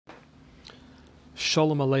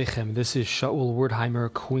Shalom Aleichem. This is Shaul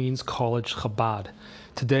Wertheimer, Queens College Chabad.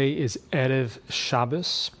 Today is Erev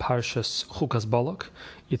Shabbos, Parshas Chukas Balak.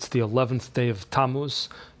 It's the 11th day of Tammuz,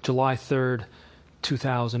 July 3rd,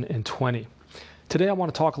 2020. Today I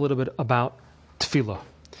want to talk a little bit about Tefillah.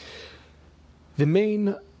 The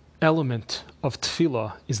main element of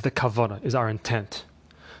Tefillah is the kavanah, is our intent.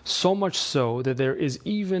 So much so that there is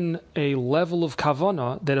even a level of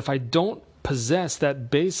kavanah that if I don't possess that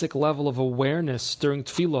basic level of awareness during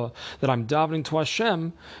tefillah that I'm davening to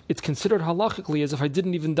Hashem, it's considered halachically as if I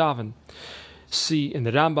didn't even daven. See in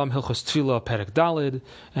the Rambam Hilchos Tefillah Perek Daled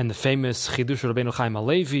and the famous Chidush Rabbeinu Chaim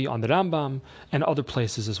Halevi on the Rambam and other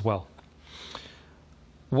places as well.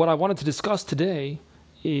 What I wanted to discuss today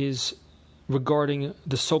is regarding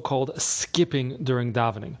the so-called skipping during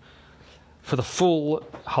davening. For the full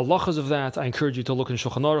halachas of that, I encourage you to look in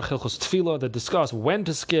Shulchan Aruch, Hilchos Tefillah, that discuss when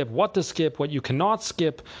to skip, what you cannot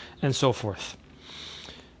skip, and so forth.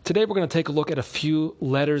 Today we're going to take a look at a few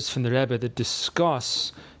letters from the Rebbe that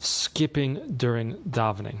discuss skipping during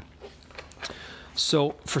davening.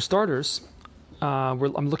 So, for starters,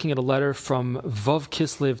 I'm looking at a letter from Vav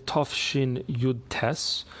Kislev Tov Yud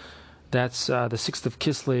Tes. That's the 6th of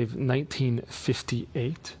Kislev,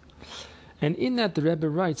 1958. And in that, the Rebbe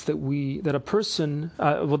writes that the person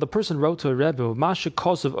wrote to a Rebbe, Masha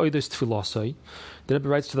Kosav Oides Tfilasai. The Rebbe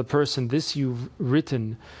writes to the person, this you've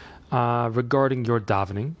written regarding your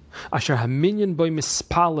davening. Asher haminyan boy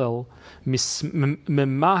mispalel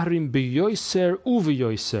memahrim beyoiser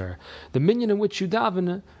uveyoiser. The minyan in which you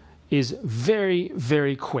daven is very,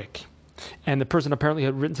 very quick. And the person apparently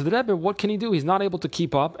had written to the Rebbe, what can he do? He's not able to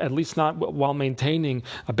keep up, at least not while maintaining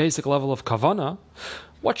a basic level of kavanah.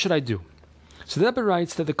 What should I do? So the Rebbe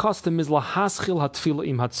writes that the custom is lahaschil hatfila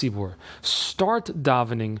im hatzibur. Start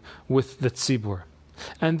davening with the tzibur.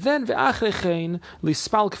 And then ve'achrechein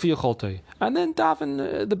lispal k'fi yacholtei. And then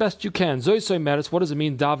daven the best you can. Zoisoi meretz, what does it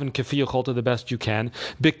mean daven k'fi yacholtei the best you can?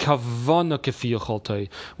 B'kavana k'fi yacholtei,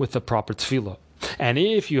 with the proper tefillah. And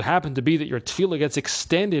if you happen to be that your tefillah gets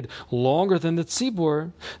extended longer than the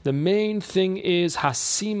tzibur, the main thing is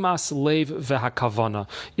hasimas lev ve'hakavana,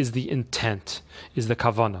 is the intent, is the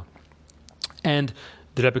kavana. And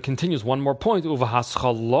the Rebbe continues, one more point, and when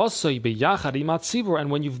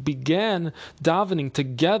you've began davening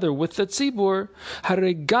together with the tzibur,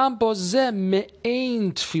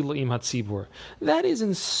 that is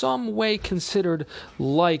in some way considered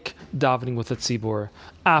like davening with the tzibur,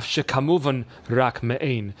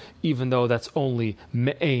 even though that's only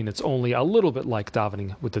me'ein, it's only a little bit like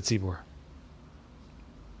davening with the tzibur.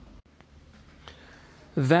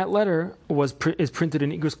 That letter is printed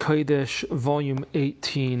in Igros Kodesh, volume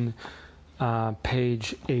 18,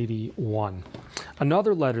 page 81.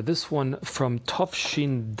 Another letter, this one from Tov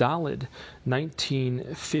Daled,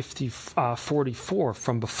 1944,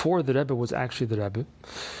 from before the Rebbe was actually the Rebbe.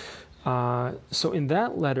 So in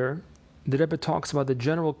that letter, the Rebbe talks about the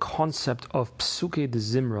general concept of Psuke de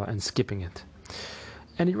Zimra and skipping it.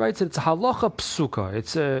 And he writes that it's a halacha psuka.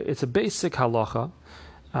 It's a basic halacha,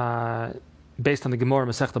 based on the Gemara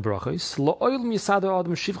Masechta Brachos.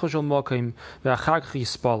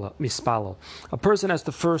 A person has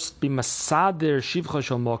to first be masader shivcha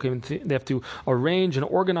shel mokim. They have to arrange and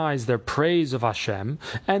organize their praise of Hashem,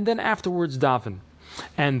 and then afterwards daven.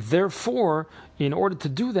 And therefore, in order to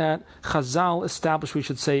do that, Chazal established we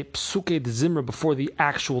should say psuke de zimra before the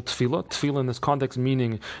actual tefillah. Tefillah in this context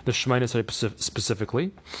meaning the Shemoneh Esrei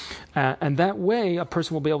specifically. And that way, a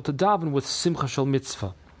person will be able to daven with simcha shel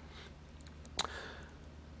mitzvah.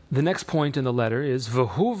 The next point in the letter is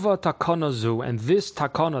V'huva takana zu, and this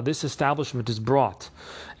takana, this establishment is brought.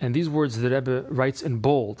 And these words the Rebbe writes in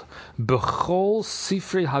bold. B'chol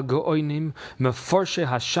sifrei ha'go'onim mefarshe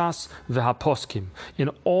hashas v'haposkim. In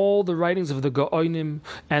all the writings of the go'onim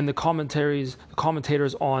and the commentators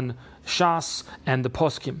on Shas and the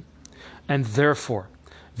poskim. And therefore,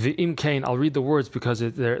 V'im kain, I'll read the words because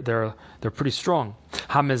they're pretty strong.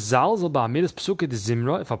 Ha-mezalzel ba'amidas psuke de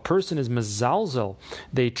zimra. If a person is mezalzel,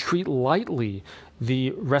 they treat lightly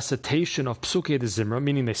the recitation of psuke de zimra,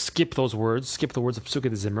 meaning they skip the words of psuke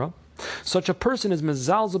de zimra. Such a person is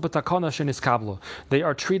mezalzel b'takana sheniskablo. They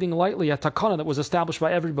are treating lightly a takana that was established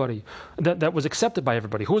by everybody, that was accepted by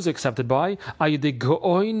everybody. Who was it accepted by? It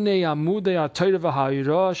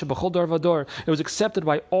was accepted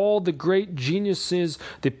by all the great geniuses,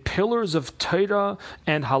 the pillars of Torah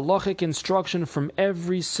and halachic instruction from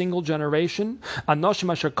every single generation.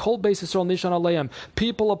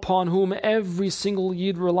 People upon whom every single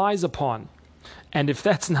Yid relies upon. And if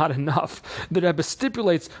that's not enough, the Rebbe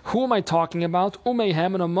stipulates, who am I talking about?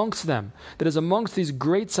 Umeihem, and amongst them. That is amongst these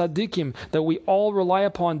great tzaddikim that we all rely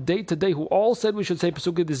upon day to day, who all said we should say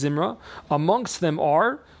Pesukei de Zimra. Amongst them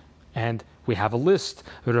are, and we have a list,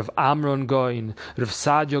 Rav Amron Goin, Rav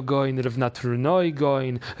Sadio Goin, Rav Natrunoi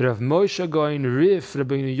Goin, Rav Moshe Goin, Rif,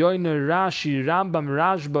 Rabbeinu Yoina, Rashi, Rambam,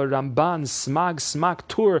 Rashba, Ramban, Smak,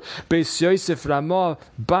 Tur, Beis Yosef, Ramah,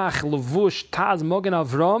 Bach, Levush, Taz, Mogen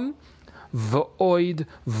Avram, V'oid,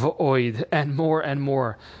 and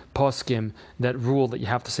more poskim that rule that you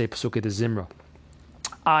have to say Pesukei de Zimra.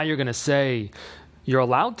 You're going to say, you're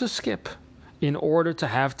allowed to skip in order to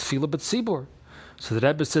have Tefillah B'tzibur. So the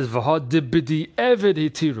Rebbe says, "V'ha de b'di eved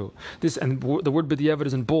hitiru." This, and the word b'di eved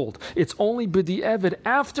is in bold. It's only b'di eved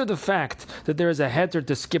after the fact that there is a heter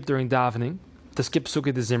to skip during davening, to skip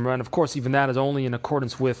Pesukei de Zimra, and of course even that is only in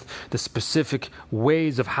accordance with the specific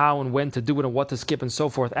ways of how and when to do it and what to skip and so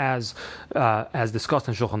forth, as discussed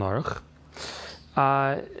in Shulchan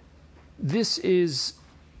Aruch. This is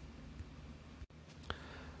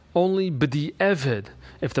only b'di eved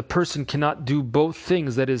if the person cannot do both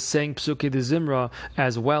things, that is saying Pesukei de Zimra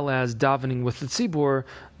as well as davening with the tzibur,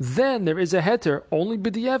 then there is a heter, only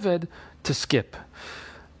b'di'eved, to skip.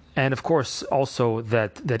 And of course, also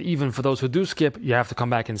that even for those who do skip, you have to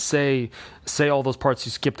come back and say all those parts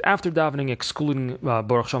you skipped after davening, excluding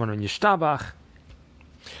Baruch She'amar and Yishtabach.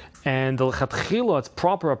 And the lechatchila, it's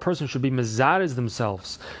proper. A person should be mezarez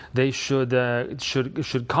themselves. They should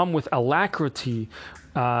come with alacrity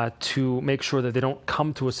to make sure that they don't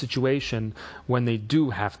come to a situation when they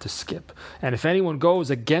do have to skip. And if anyone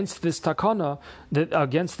goes against this takana,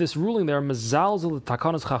 against this ruling, they are mezalzel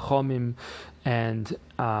takanas chachomim, and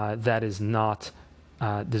that is not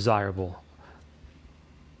desirable.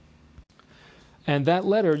 And that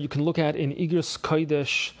letter you can look at in Igros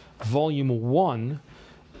Kodesh, Volume 1.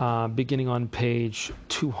 Beginning on page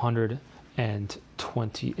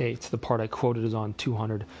 228. The part I quoted is on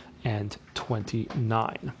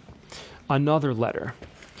 229. Another letter.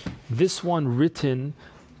 This one written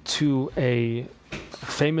to a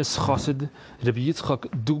famous chassid, Rabbi Yitzchak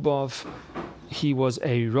Dubov. He was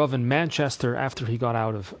a Rav in Manchester after he got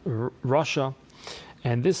out of Russia.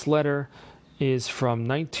 And this letter is from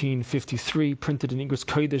 1953, printed in Igros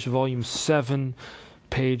Kodesh, Volume 7,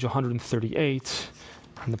 page 138.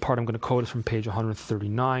 And the part I'm going to quote is from page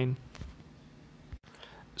 139.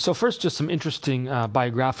 So first, just some interesting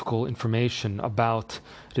biographical information about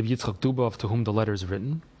Rabbi Yitzchak Dubov, to whom the letter is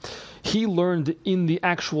written. He learned in the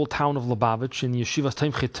actual town of Lubavitch, in the Yeshivas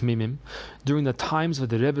Tomchei Temimim, during the times of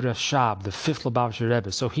the Rebbe Rashab, the fifth Lubavitcher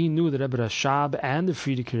Rebbe. So he knew the Rebbe Rashab and the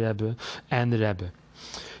Frierdiker Rebbe and the Rebbe.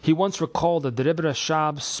 He once recalled that the Rebbe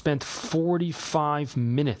Rashab spent 45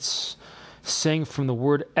 minutes saying from the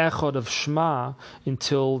word Echad of Shema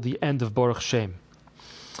until the end of Baruch Shem.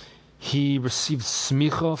 He received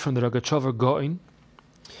smicha from the Rogatchover Goin,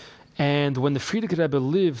 and when the Frierdiker Rebbe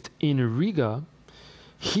lived in Riga,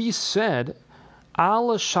 he said,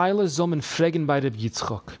 "Alle Shaila Zomen fregen bei Reb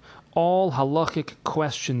Yitzchak." All halachic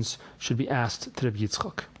questions should be asked to Reb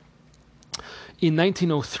Yitzchak. In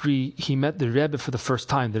 1903, he met the Rebbe for the first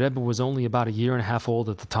time. The Rebbe was only about a year and a half old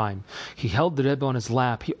at the time. He held the Rebbe on his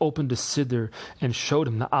lap. He opened a siddur and showed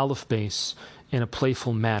him the Aleph base in a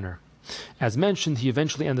playful manner. As mentioned, he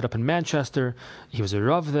eventually ended up in Manchester. He was a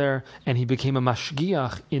Rav there, and he became a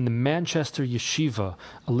mashgiach in the Manchester Yeshiva,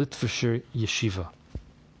 a Litvischer Yeshiva.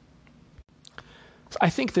 So I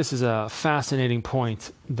think this is a fascinating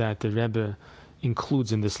point that the Rebbe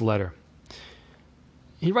includes in this letter.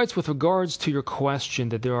 He writes, with regards to your question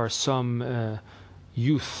that there are some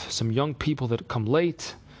youth, some young people that come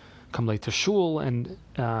late to shul, and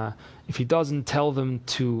if he doesn't tell them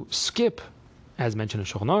to skip, as mentioned in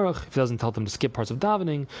Shulchan Aruch, if he doesn't tell them to skip parts of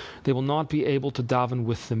davening, they will not be able to daven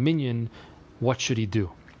with the minyan. What should he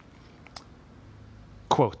do?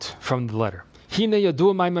 Quote from the letter. Hine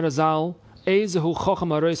yadu maimer azal, ezehu chacham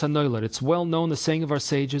areis hanoiler. It's well known, the saying of our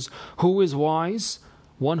sages, who is wise?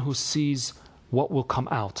 One who sees what will come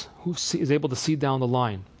out, who is able to see down the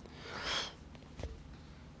line.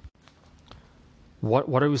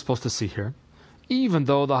 What are we supposed to see here? Even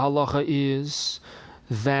though the halacha is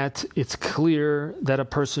that it's clear that a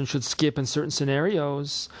person should skip in certain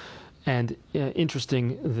scenarios, and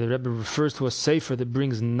interesting, the Rebbe refers to a sefer that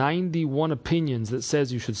brings 91 opinions that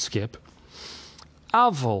says you should skip.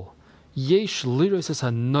 Avol yesh liros es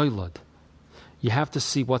hanoilad. You have to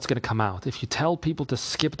see what's going to come out. If you tell people to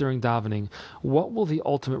skip during davening, what will the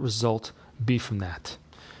ultimate result be from that?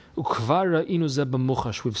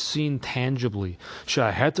 We've seen tangibly the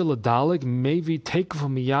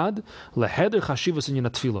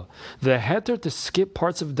heter to skip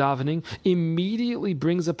parts of davening immediately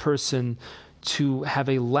brings a person to have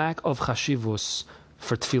a lack of chashivus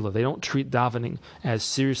for tefillah. They don't treat davening as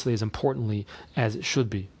seriously, as importantly as it should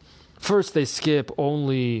be. First, they skip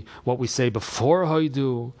only what we say before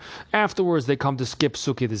Haidu. Afterwards, they come to skip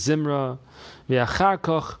Sukkah de Zimra,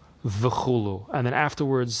 V'achar v'chulu, and then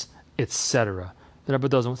afterwards, etc. The Rebbe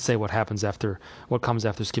doesn't say what comes after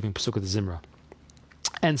skipping Sukkah de Zimra.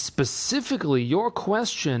 And specifically, your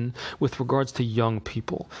question with regards to young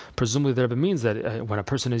people, presumably the Rebbe means that when a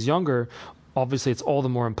person is younger, obviously it's all the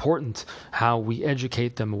more important how we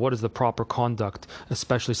educate them, what is the proper conduct,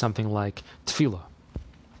 especially something like tefillah.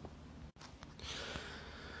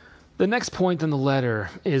 The next point in the letter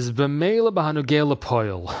is b'meila b'hanugei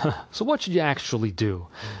lepoil. So what should you actually do?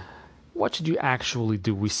 What should you actually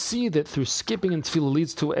do? We see that through skipping in tefillah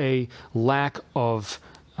leads to a lack of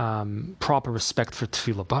proper respect for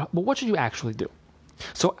tefillah. But what should you actually do?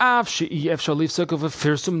 So, we're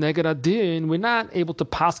not able to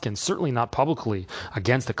paskin, certainly not publicly,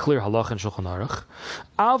 against the clear halacha and Shulchan Aruch.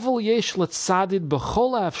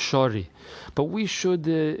 But we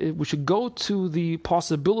should go to the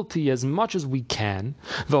possibility as much as we can,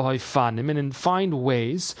 and find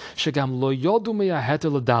ways they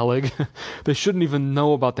shouldn't even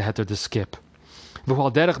know about the heter to skip. You're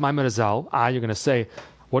going to say,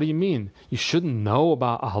 what do you mean? You shouldn't know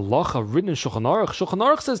about a halacha written in Shulchan Aruch. Shulchan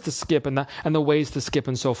Aruch says to skip and the ways to skip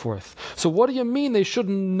and so forth. So what do you mean they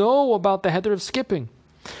shouldn't know about the heter of skipping?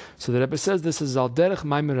 So the Rebbe says this is Al Derech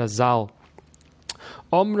Maimer Azal.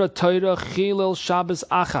 Omra Torah Chilel Shabbos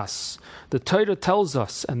Achas. The Torah tells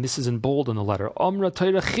us, and this is in bold in the letter, Omra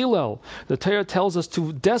Torah Chilel. The Torah tells us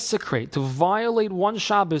to desecrate, to violate one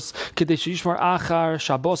Shabbos, Kedei Shishmar Achar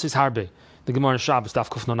Shabbos is Harbe. The Gemara in Shabbos, Daf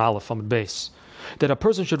Kuf Nun Aleph on the base. That a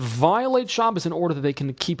person should violate Shabbos in order that they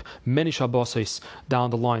can keep many Shabbos down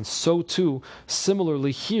the line. So too,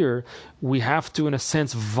 similarly here, we have to, in a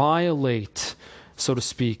sense, violate, so to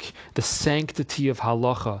speak, the sanctity of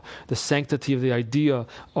halacha, the sanctity of the idea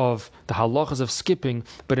of the halachas of skipping,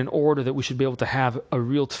 but in order that we should be able to have a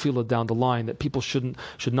real tefillah down the line, that people should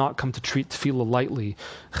not come to treat tefillah lightly,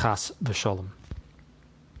 chas v'shalom.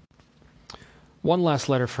 One last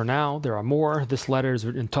letter for now. There are more. This letter is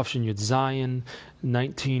in Tafshin Yud Zayin,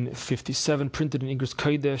 1957, printed in Igros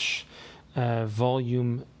Kodesh,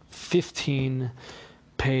 volume 15,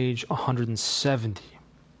 page 170.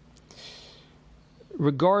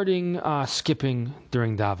 Regarding skipping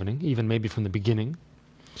during davening, even maybe from the beginning,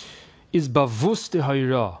 is bavus de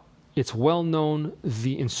hayra. It's well known,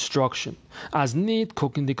 the instruction. As nit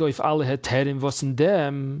kokindikoif alle heterim vosen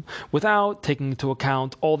dem, without taking into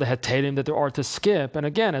account all the heterim that there are to skip. And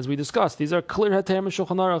again, as we discussed, these are clear heterim in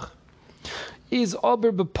Shulchan Aruch. Is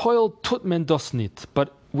aber bepoil tut men das nit,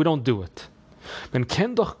 but we don't do it. Men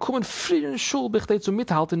ken doch kommen früh in Schul bichtei zu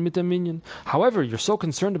mithalten mit dem Minyan. However, you're so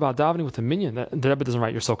concerned about davening with the Minyan. The Rebbe doesn't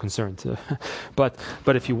write you're so concerned. but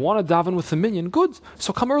if you want to daven with the Minyan, good.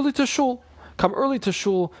 So come early to Shul. Come early to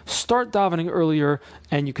shul, start davening earlier,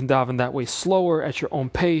 and you can daven that way slower at your own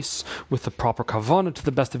pace with the proper kavanah to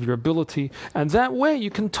the best of your ability. And that way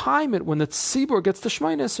you can time it when the tzibur gets to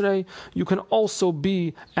Shemona Esrei. You can also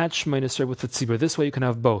be at Shemona Esrei with the tzibur. This way you can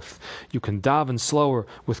have both. You can daven slower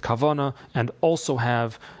with kavanah and also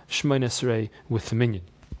have Shemona Esrei with the minyan.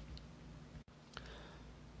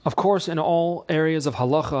 Of course, in all areas of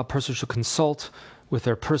halacha, a person should consult with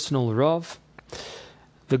their personal rav.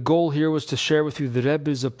 The goal here was to share with you the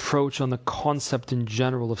Rebbe's approach on the concept in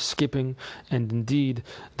general of skipping, and indeed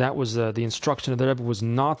that was the instruction of the Rebbe was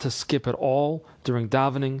not to skip at all during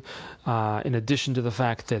davening, in addition to the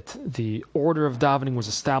fact that the order of davening was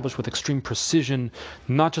established with extreme precision,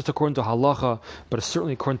 not just according to halacha, but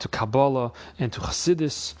certainly according to Kabbalah and to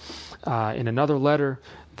Chassidus. In another letter,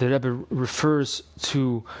 the Rebbe refers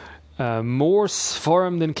to more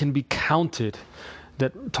Sfarim than can be counted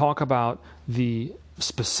that talk about the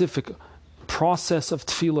specific process of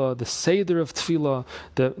tefillah, the seder of tefillah,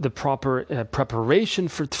 the proper preparation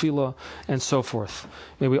for tefillah, and so forth.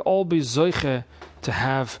 May we all be zoiche to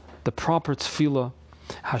have the proper tefillah.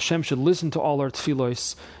 Hashem should listen to all our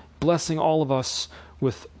tefillos, blessing all of us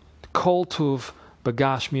with kol tuv,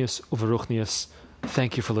 bagashmius, uveruchnius.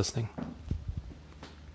 Thank you for listening.